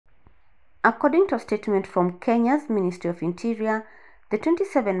According to a statement from Kenya's Ministry of Interior, the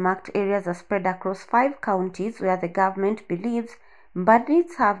 27 marked areas are spread across 5 counties where the government believes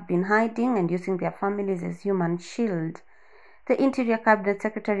bandits have been hiding and using their families as human shield. The Interior Cabinet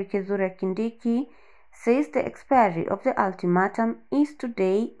Secretary Kithure Kindiki says the expiry of the ultimatum is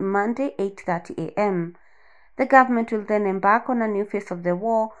today, Monday, 8:30 a.m. The government will then embark on a new phase of the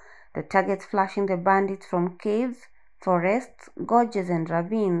war that targets flushing the bandits from caves, forests, gorges and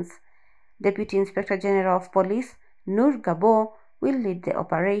ravines. Deputy Inspector General of Police Nur Gabo will lead the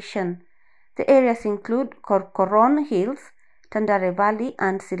operation. The areas include Korkoron Hills, Tandare Valley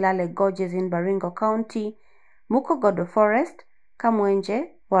and Silale Gorges in Baringo County, Mukogodo Forest, Kamwenje,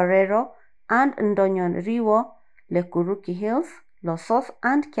 Warero and Ndonyon Riwo, Lekuruki Hills, Losos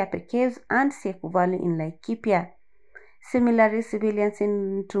and Kiape Caves and Sieku Valley in Laikipia. Similarly, civilians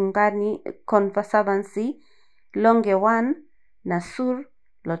in Tungani Conservancy, Longewan, Nasur,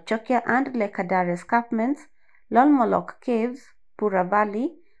 Lochokia and Lekadare escarpments, Lolmolok Caves, Pura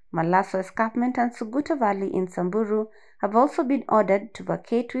Valley, Malaso escarpment and Suguta Valley in Samburu have also been ordered to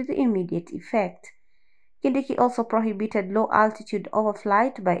vacate with immediate effect. Kindiki also prohibited low-altitude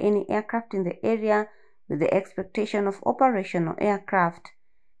overflight by any aircraft in the area with the expectation of operational aircraft.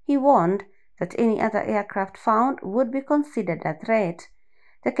 He warned that any other aircraft found would be considered a threat.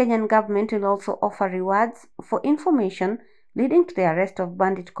 The Kenyan government will also offer rewards for information leading to the arrest of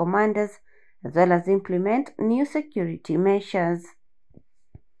bandit commanders, as well as implement new security measures.